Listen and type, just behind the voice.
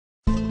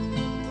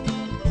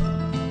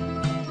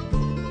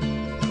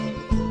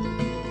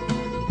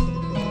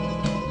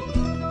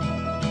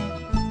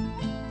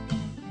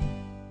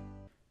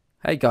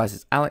Hey guys,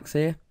 it's Alex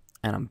here,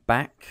 and I'm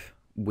back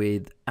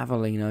with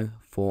Avellino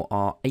for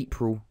our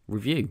April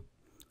review.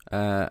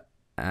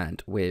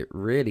 And we're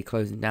really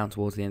closing down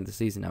towards the end of the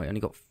season now. We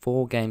only got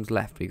 4 games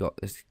left. We got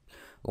this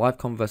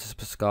livecom versus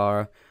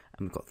Pescara,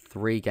 and we've got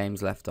 3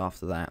 games left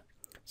after that.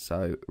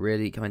 So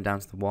really coming down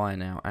to the wire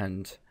now,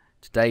 and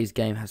today's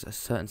game has a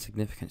certain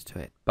significance to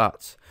it.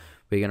 But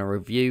we're going to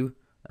review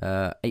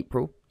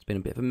April. It's been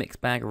a bit of a mixed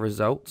bag of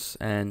results,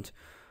 and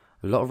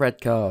a lot of red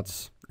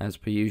cards, as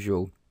per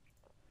usual.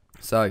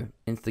 So,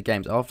 into the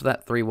games. After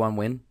that 3-1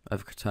 win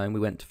over Crotone, we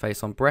went to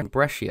face on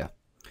Brescia.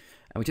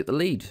 And we took the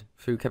lead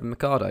through Kevin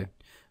Mercado.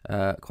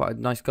 Quite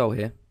a nice goal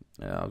here.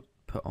 I'll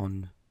put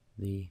on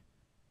the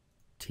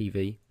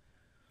TV.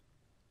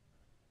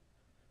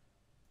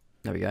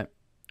 There we go.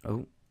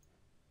 Oh.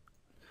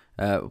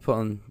 We'll put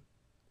on,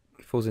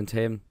 falls into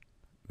him.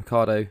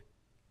 Mercado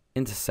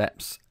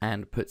intercepts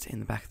and puts it in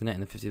the back of the net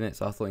in the 50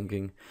 minutes. I thought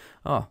thinking,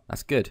 oh,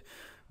 that's good.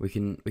 We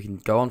can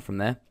go on from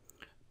there.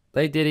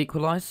 They did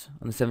equalise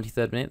on the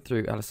 73rd minute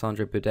through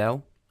Alessandro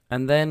Budel.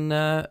 And then,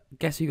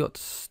 guess who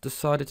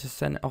decided to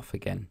send it off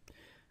again?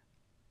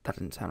 That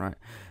didn't sound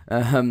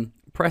right.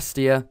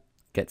 Pescara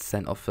gets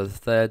sent off for the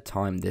 3rd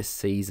time this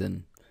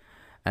season.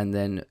 And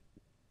then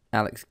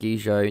Alex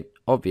Guijo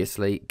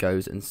obviously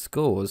goes and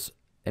scores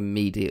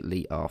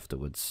immediately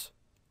afterwards.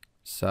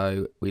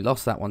 So we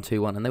lost that one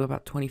 2-1, and they were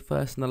about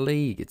 21st in the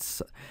league.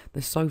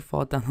 They're so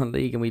far down the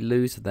league, and we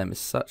lose to them. It's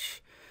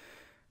such...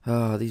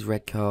 Oh, these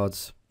red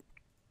cards.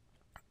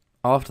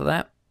 After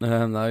that,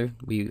 though,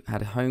 we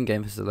had a home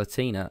game for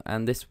Latina,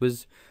 and this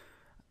was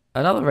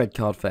another red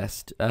card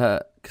fest.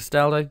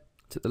 Castaldo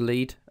took the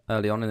lead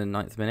early on in the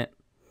 9th minute.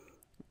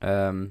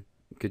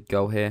 Good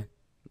goal here.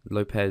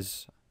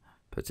 Lopez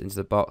puts it into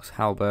the box.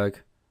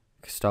 Hallberg,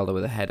 Castaldo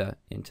with a header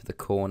into the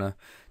corner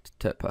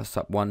to put us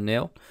up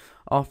 1-0.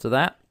 After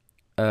that,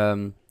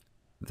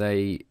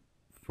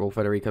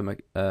 Federico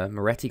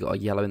Moretti got a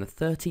yellow in the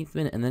 13th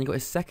minute, and then he got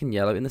his second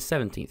yellow in the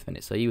 17th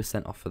minute, so he was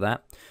sent off for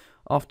that.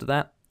 After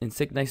that,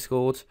 Insigne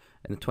scored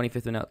in the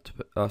 25th minute to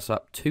put us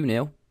up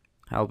 2-0.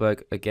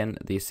 Hallberg, again,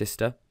 the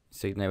assister.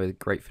 Insigne with a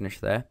great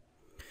finish there.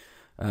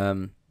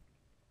 And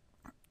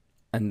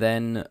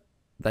then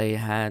they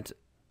had...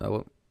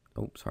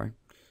 sorry.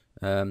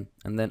 And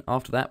then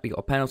after that, we got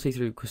a penalty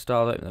through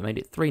Cristaldo that made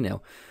it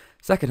 3-0.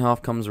 Second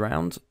half comes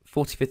around.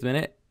 45th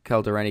minute,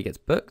 Calderani gets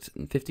booked.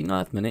 And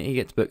 59th minute, he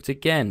gets booked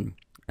again.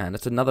 And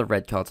that's another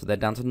red card, so they're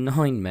down to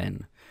 9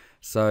 men.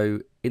 So,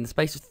 in the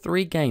space of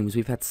 3 games,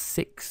 we've had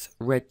 6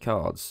 red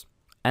cards.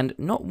 And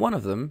not one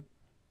of them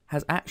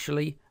has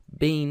actually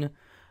been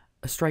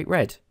a straight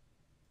red.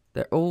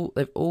 They've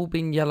all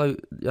been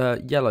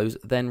yellows,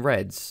 then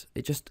reds.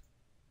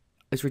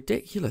 It's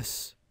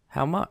ridiculous.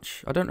 How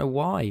much? I don't know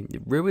why.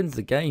 It ruins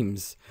the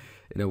games,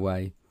 in a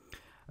way.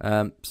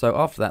 So,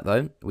 after that,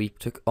 though, we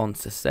took on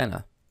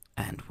Cesena.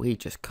 And we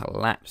just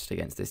collapsed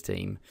against this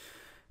team.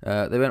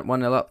 They went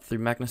 1-0 up through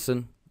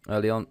Magnuson.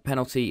 Early on,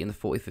 penalty in the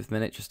 45th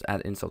minute, just to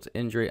add insult to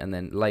injury, and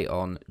then late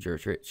on,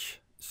 Juricic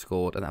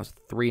scored, and that was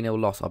a 3-0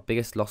 loss, our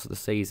biggest loss of the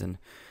season.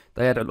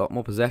 They had a lot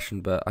more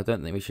possession, but I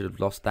don't think we should have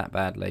lost that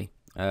badly.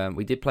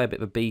 We did play a bit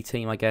of a B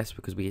team, I guess,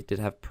 because we did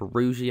have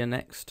Perugia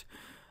next,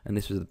 and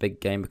this was the big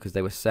game because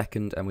they were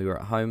second and we were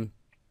at home.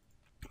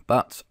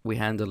 But we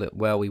handled it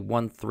well. We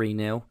won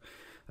 3-0.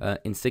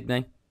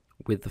 Insigne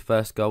with the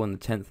first goal in the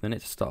 10th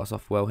minute to start us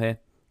off well here.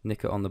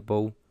 Nicker on the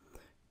ball.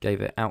 Gave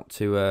it out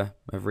to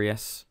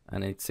Mavrias,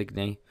 and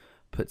Insigne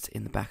puts it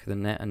in the back of the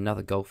net.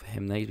 Another goal for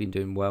him there. He's been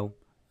doing well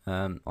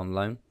on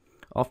loan.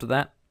 After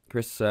that,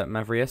 Chris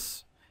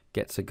Mavrias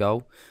gets a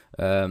goal.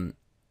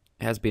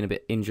 Has been a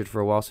bit injured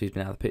for a while, so he's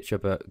been out of the picture,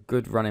 but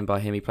good running by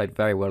him. He played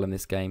very well in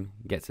this game.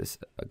 Gets us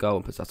a goal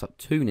and puts us up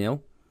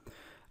 2-0.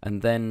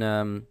 And then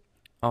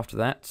after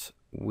that,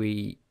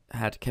 we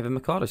had Kevin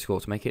Mercado score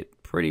to make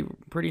it pretty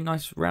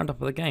nice roundup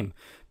of the game.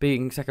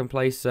 Being second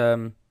place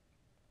 3-0.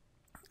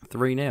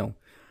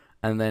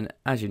 And then,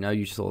 as you know,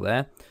 you saw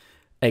there,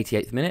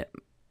 88th minute,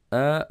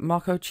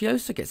 Marco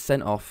Chiosa gets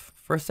sent off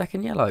for a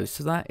second yellow.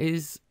 So that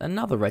is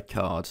another red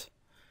card.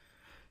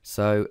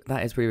 So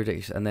that is pretty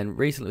ridiculous. And then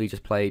recently we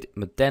just played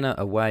Modena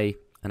away,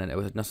 and then it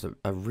was just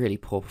a really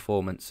poor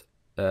performance.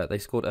 They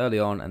scored early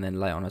on, and then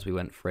late on as we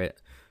went for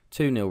it.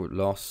 2-0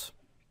 loss.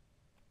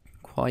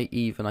 Quite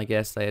even, I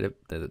guess. They had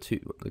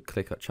the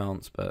clear-cut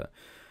chance, but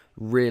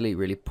really,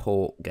 really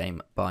poor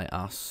game by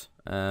us.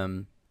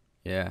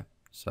 Yeah,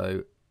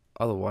 so...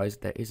 Otherwise,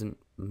 there isn't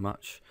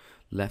much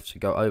left to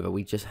go over.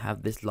 We just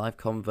have this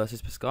livecom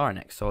versus Pescara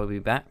next, so I'll be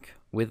back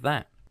with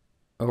that.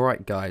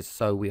 Alright guys,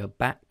 so we are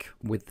back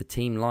with the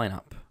team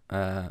lineup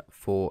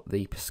for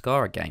the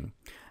Pescara game.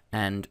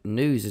 And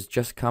news has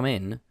just come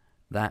in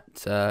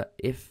that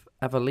if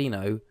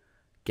Avellino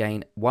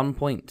gain 1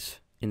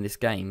 point in this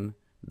game,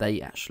 they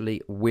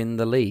actually win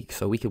the league.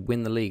 So we could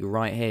win the league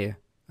right here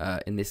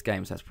in this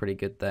game, so that's pretty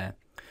good there.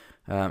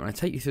 And I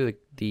take you through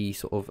the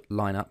sort of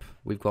lineup.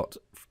 We've got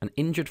an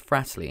injured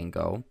Frattley in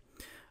goal.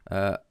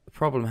 The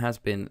problem has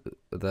been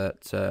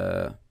that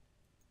our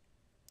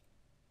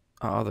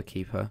other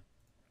keeper,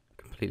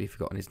 completely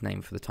forgotten his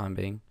name for the time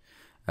being,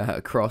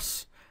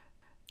 Cross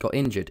got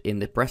injured in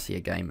the Brescia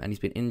game, and he's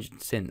been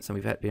injured since.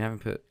 And been having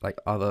put like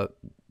other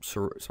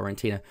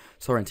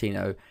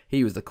Sorrentino.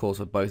 He was the cause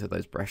of both of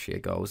those Brescia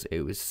goals.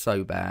 It was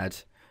so bad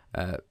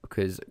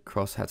because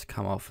Cross had to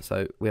come off.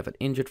 So we have an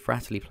injured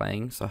Fratelli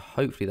playing. So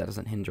hopefully that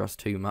doesn't hinder us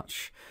too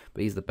much.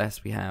 But he's the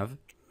best we have.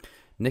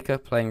 Nika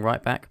playing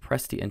right back,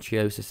 Presti and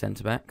Chiosa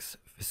centre backs,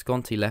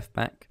 Visconti left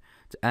back,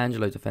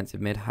 D'Angelo defensive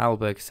mid,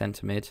 Halberg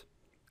centre mid,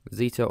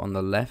 Zito on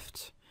the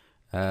left,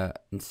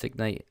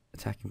 Insigne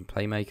attacking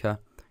playmaker,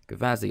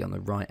 Gavazzi on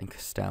the right, and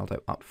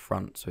Castaldo up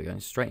front. So we're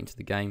going straight into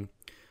the game.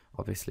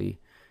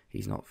 Obviously,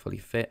 he's not fully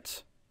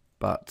fit,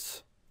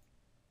 but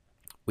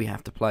we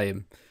have to play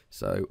him.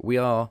 So we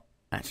are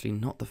actually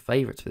not the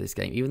favourites for this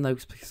game, even though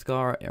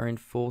Pescara are in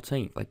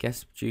 14th. I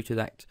guess due to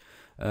that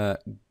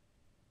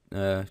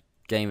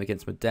game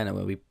against Modena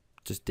where we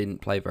just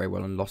didn't play very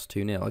well and lost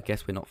 2-0. I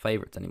guess we're not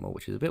favourites anymore,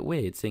 which is a bit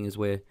weird, seeing as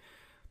we're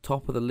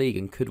top of the league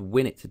and could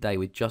win it today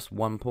with just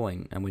 1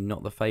 point, and we're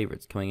not the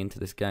favourites coming into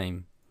this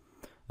game.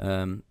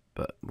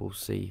 But we'll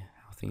see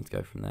how things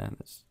go from there.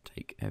 Let's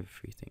take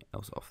everything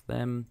else off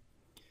them.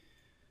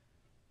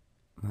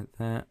 Like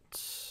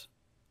that.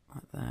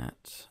 Like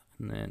that.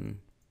 And then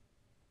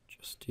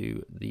just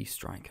do the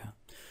striker.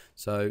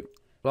 So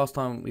last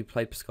time we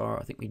played Pescara,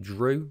 I think we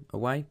drew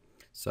away.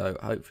 So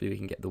hopefully we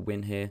can get the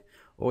win here,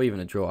 or even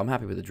a draw. I'm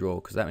happy with a draw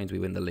because that means we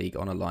win the league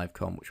on a live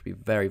com, which would be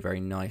a very,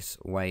 very nice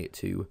way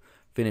to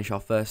finish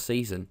our first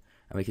season.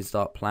 And we can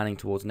start planning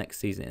towards next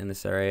season in the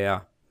Serie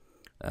A,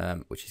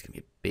 which is going to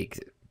be a big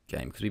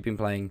game because we've been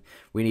playing.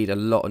 We need a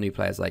lot of new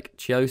players like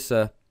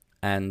Chiosa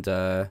and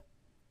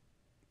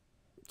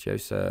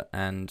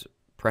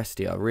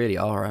Presti are really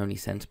our only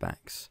centre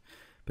backs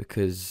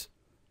because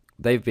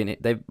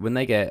when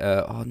they get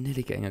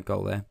nearly getting a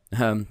goal there.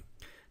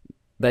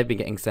 They've been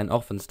getting sent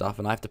off and stuff,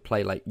 and I have to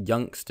play like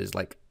youngsters,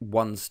 like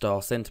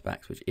 1-star centre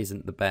backs, which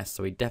isn't the best.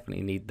 So we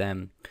definitely need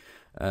them.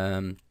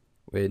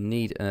 We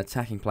need an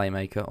attacking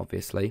playmaker,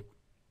 obviously.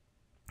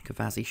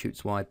 Cavazzi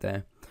shoots wide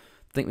there.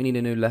 I think we need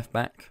a new left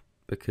back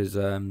because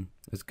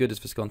as good as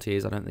Visconti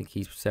is, I don't think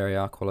he's Serie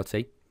A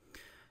quality.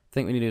 I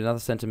think we need another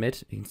centre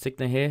mid.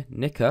 Insigne here,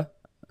 Nika.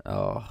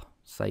 Oh,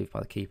 saved by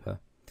the keeper.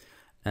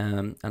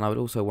 And I would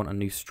also want a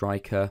new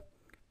striker,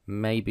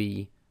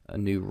 maybe a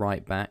new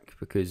right back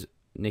because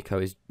Nico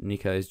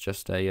is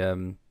just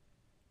a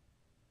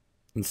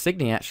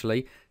Insigne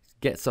actually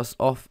gets us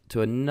off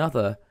to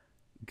another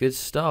good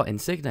start.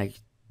 Insigne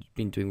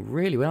been doing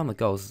really well on the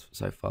goals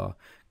so far.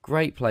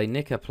 Great play.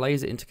 Nika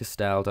plays it into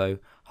Castaldo,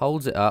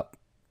 holds it up,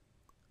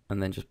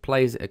 and then just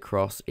plays it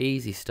across.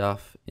 Easy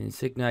stuff.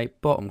 Insigne,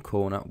 bottom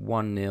corner,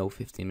 1-0,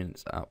 15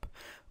 minutes up.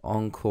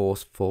 On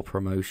course for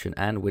promotion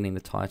and winning the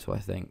title, I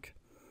think.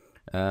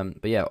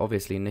 But yeah,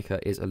 obviously Nika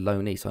is a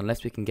loanee, so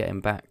unless we can get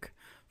him back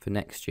for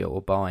next year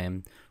or buy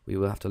him, we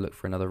will have to look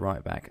for another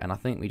right back. And I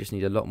think we just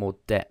need a lot more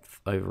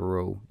depth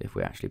overall if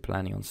we're actually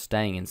planning on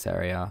staying in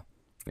Serie A,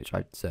 which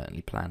I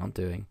certainly plan on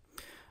doing.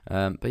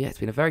 But yeah, it's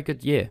been a very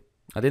good year.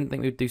 I didn't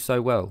think we'd do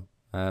so well,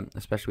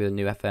 especially with a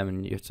new FM,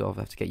 and you sort of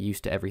have to get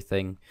used to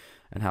everything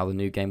and how the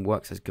new game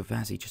works as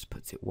Gavazzi just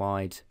puts it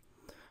wide.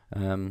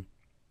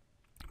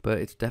 But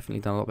it's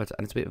definitely done a lot better,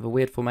 and it's a bit of a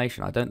weird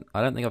formation. I don't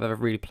think I've ever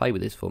really played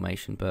with this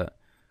formation, but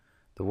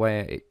the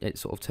way it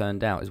sort of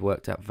turned out has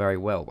worked out very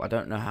well. But I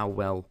don't know how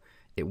well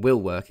it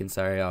will work in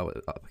Serie A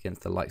up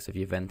against the likes of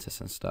Juventus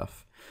and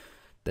stuff.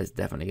 There's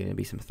definitely going to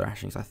be some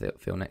thrashings, I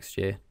feel, next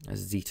year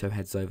as Zito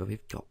heads over.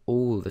 We've got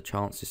all the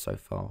chances so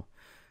far.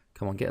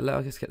 Come on,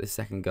 let's get this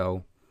second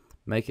goal.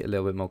 Make it a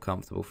little bit more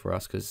comfortable for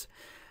us because,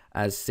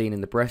 as seen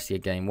in the Brescia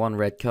game, 1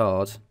 red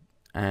card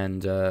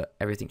and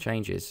everything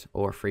changes.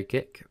 Or a free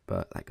kick,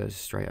 but that goes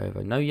straight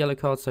over. No yellow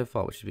cards so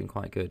far, which has been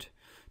quite good.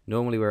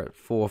 Normally we're at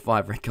 4 or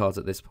 5 red cards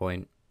at this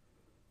point.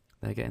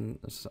 They're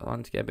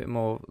starting to get a bit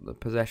more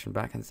possession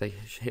back, and they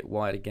hit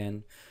wide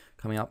again.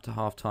 Coming up to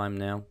half-time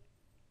now.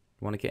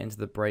 Want to get into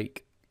the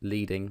break,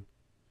 leading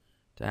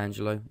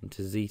D'Angelo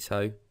into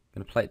Zito.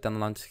 Going to play it down the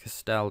line to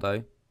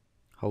Castaldo.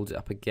 Holds it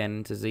up again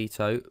into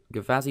Zito.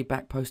 Gavazzi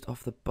back post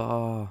off the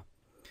bar.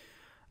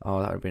 Oh,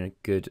 that would have been a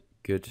good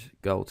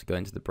goal to go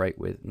into the break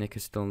with. Nick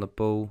is still on the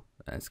ball.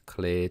 That's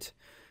cleared.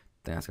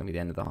 I think that's going to be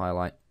the end of the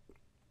highlight.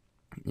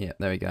 Yeah,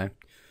 there we go.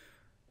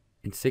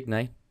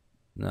 Insigne.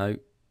 No.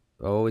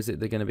 Oh, is it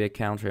going to be a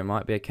counter? It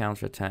might be a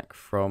counter attack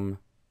from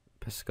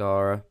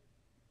Pescara.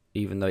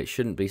 Even though it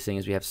shouldn't be, seeing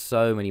as we have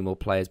so many more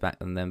players back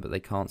than them, but they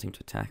can't seem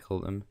to tackle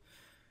them.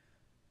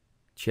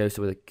 Chiosa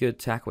with a good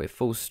tackle. It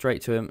falls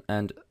straight to him,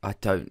 and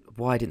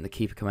why didn't the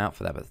keeper come out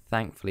for that? But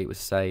thankfully it was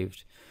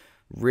saved.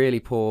 Really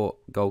poor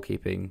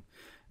goalkeeping.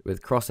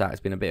 With cross out,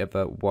 it's been a bit of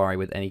a worry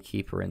with any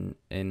keeper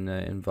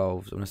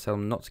involved. I want to tell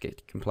them not to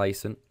get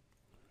complacent,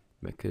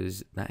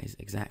 because that is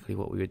exactly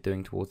what we were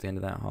doing towards the end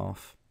of that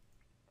half.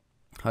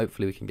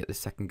 Hopefully we can get this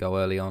second goal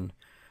early on,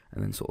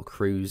 and then sort of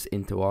cruise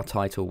into our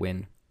title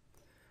win.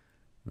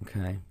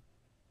 Okay.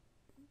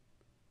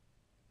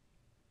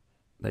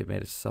 They've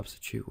made a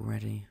substitute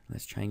already.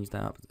 Let's change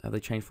that up. Have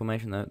they changed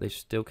formation? No, they've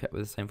still kept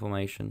with the same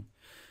formation.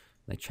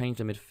 They changed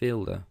a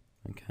midfielder.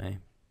 Okay.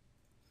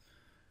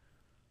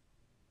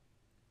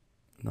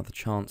 Another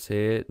chance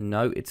here.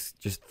 No, it's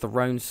just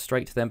thrown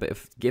straight to them, but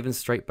if given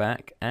straight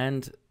back.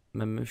 And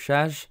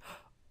Mamushaj.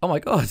 Oh my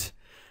god.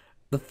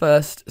 The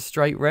first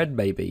straight red,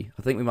 maybe.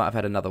 I think we might have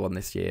had another one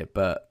this year,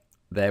 but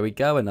there we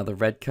go. Another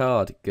red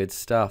card. Good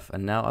stuff.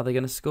 And now are they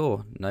going to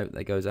score? No,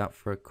 they goes out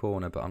for a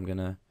corner, but I'm going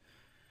to...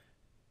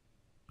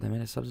 They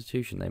made a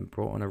substitution. They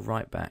brought on a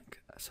right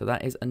back. So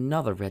that is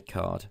another red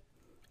card.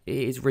 It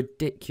is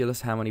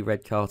ridiculous how many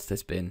red cards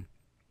there's been.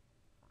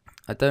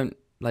 I don't,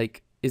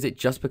 like... Is it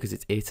just because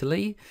it's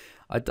Italy?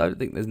 I don't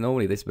think there's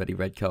normally this many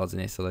red cards in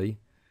Italy.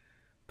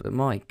 But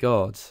my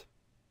God.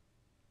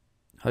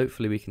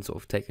 Hopefully we can sort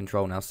of take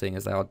control now, seeing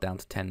as they are down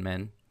to 10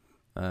 men.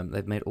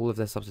 They've made all of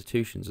their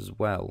substitutions as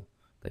well.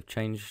 They've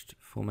changed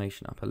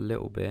formation up a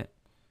little bit.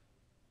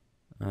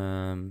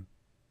 Brought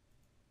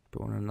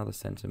on another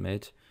centre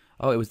mid.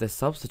 Oh, it was their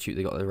substitute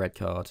that got the red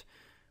card.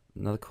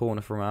 Another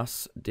corner from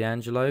us.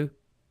 D'Angelo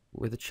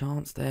with a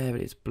chance there,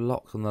 but it's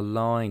blocked on the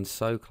line.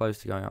 So close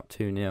to going up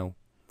 2-0.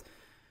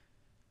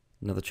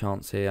 Another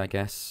chance here, I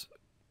guess.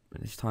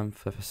 This time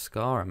for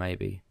Pescara,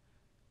 maybe.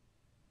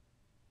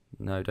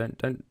 No,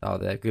 don't. Oh,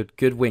 there.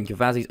 Good win.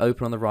 Gavazzi's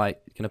open on the right.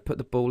 He's going to put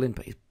the ball in,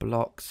 but he's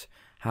blocked.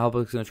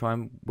 Halberg's going to try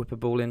and whip a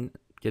ball in.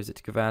 Gives it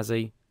to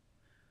Gavazzi.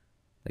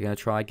 They're going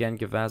to try again.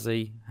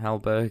 Gavazzi,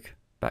 Halberg.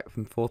 Back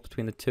and forth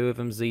between the two of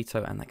them.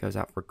 Zito, and that goes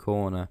out for a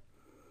corner.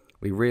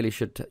 We really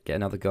should get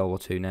another goal or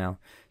two now,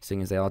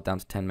 seeing as they are down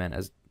to 10 men.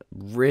 As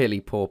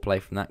really poor play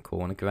from that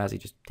corner. Gavazzi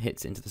just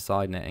hits it into the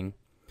side netting.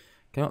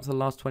 Going up to the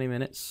last 20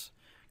 minutes.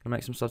 Going to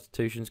make some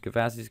substitutions.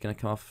 Gavazzi's going to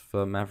come off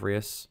for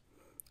Mavrius.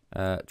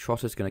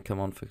 Trotter's going to come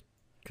on for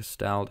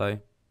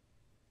Castaldo.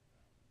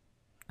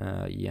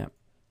 Yeah.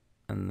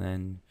 And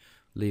then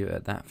leave it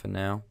at that for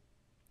now.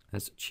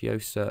 As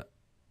Chiosa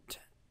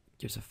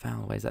gives a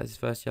foul away. Is that his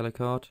first yellow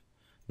card?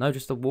 No,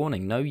 just a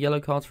warning. No yellow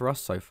cards for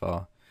us so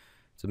far.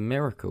 It's a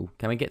miracle.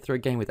 Can we get through a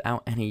game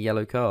without any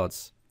yellow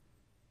cards?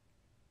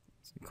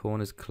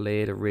 Corner's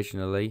cleared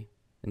originally.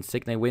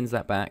 Insigne wins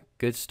that back.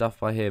 Good stuff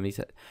by him. He's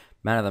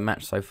man of the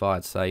match so far,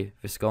 I'd say.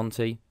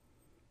 Visconti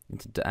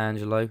into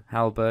D'Angelo.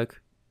 Halberg.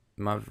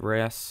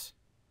 Mavrias.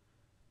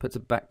 Puts a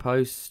back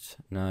post.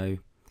 No.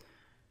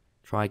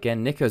 Try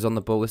again. Nico's on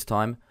the ball this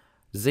time.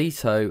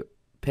 Zito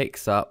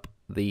picks up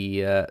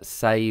the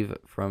save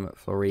from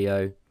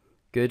Florio.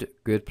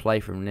 Good play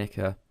from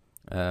Nico.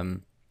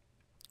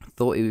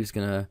 Thought he was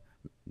going to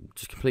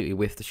just completely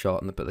whiff the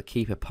shot, but the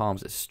keeper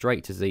palms it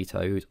straight to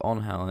Zito, who's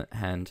on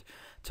hand,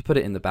 to put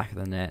it in the back of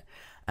the net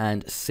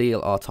and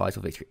seal our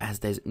title victory, as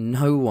there's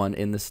no one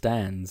in the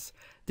stands.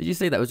 Did you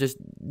see that? Was just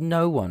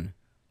no one.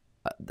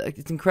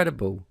 It's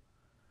incredible.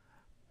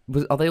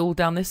 Are they all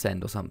down this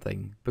end or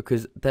something?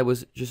 Because there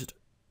was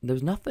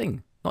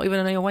nothing. Not even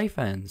any away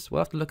fans.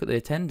 We'll have to look at the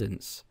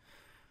attendance.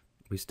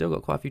 We've still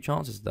got quite a few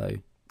chances though.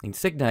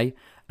 Insigne,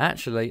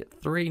 actually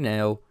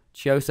 3-0.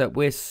 Chiosa,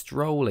 we're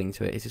strolling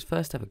to it. It's his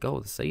first ever goal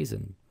of the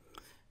season.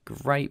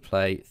 Great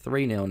play.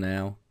 3-0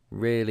 now.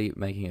 Really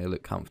making it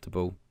look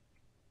comfortable.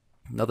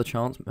 Another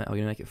chance. Are we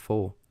going to make it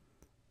 4?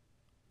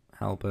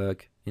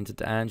 Halberg into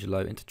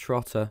D'Angelo, into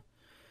Trotter.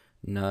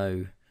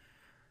 No.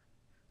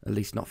 At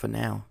least not for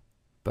now.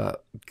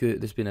 But good.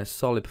 There's been a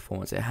solid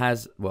performance. It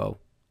has, well,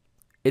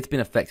 it's been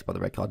affected by the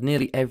red card.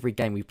 Nearly every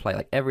game we play,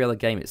 like every other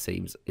game it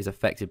seems, is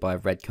affected by a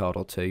red card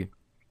or two.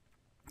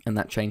 And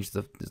that changes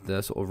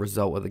the sort of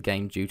result of the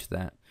game due to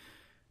that.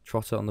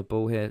 Trotter on the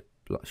ball here.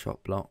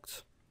 Shot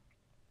blocked.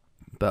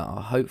 But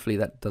hopefully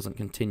that doesn't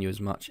continue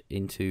as much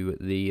into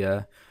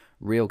the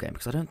real game,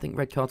 because I don't think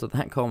red cards are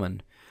that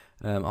common.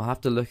 I'll have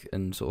to look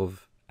and sort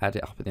of add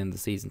it up at the end of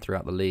the season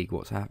throughout the league,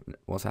 what's happened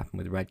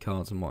with red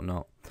cards and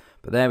whatnot.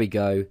 But there we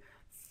go.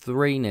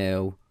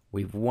 3-0.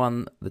 We've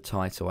won the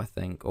title, I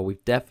think. Or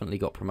we've definitely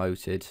got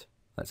promoted.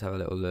 Let's have a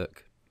little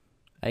look.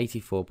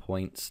 84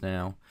 points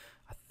now.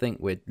 I think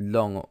we're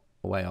long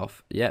way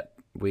off.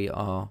 Yep, we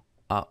are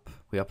up.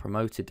 We are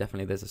promoted.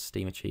 Definitely there's a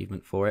Steam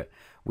achievement for it.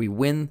 We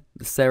win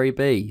the Serie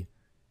B.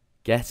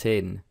 Get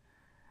in.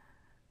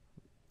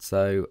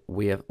 So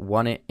we have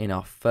won it in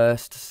our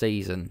first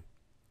season.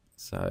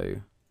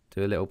 So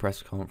do a little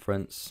press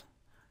conference.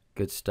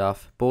 Good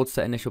stuff. Board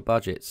set initial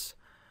budgets.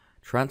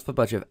 Transfer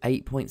budget of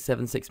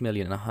 8.76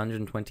 million and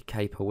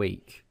 120k per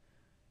week.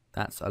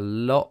 That's a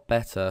lot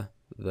better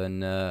than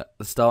the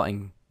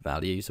starting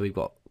value. So we've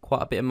got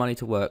quite a bit of money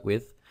to work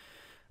with.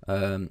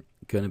 Going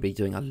to be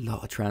doing a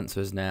lot of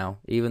transfers now.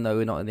 Even though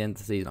we're not at the end of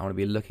the season, I want to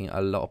be looking at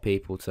a lot of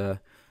people to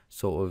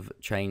sort of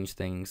change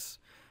things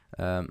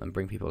and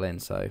bring people in.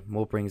 So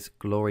more brings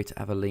glory to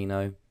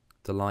Avellino.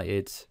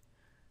 Delighted.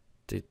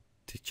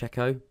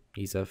 Checo,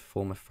 he's a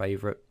former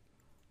favourite.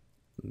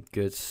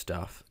 Good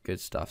stuff. Good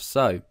stuff.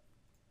 So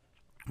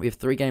we have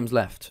 3 games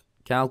left.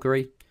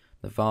 Calgary,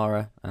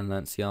 Novara and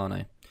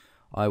Lanciano.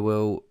 I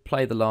will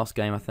play the last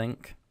game, I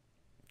think.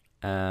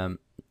 No.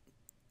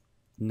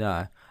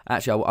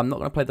 Actually, I'm not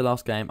going to play the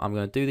last game. I'm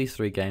going to do these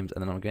 3 games,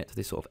 and then I'm going to get to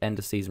this sort of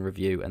end-of-season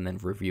review, and then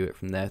review it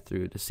from there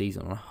through the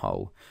season on a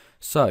whole.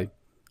 So,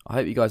 I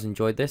hope you guys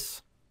enjoyed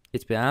this.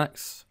 It's been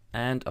Alex,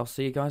 and I'll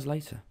see you guys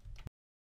later.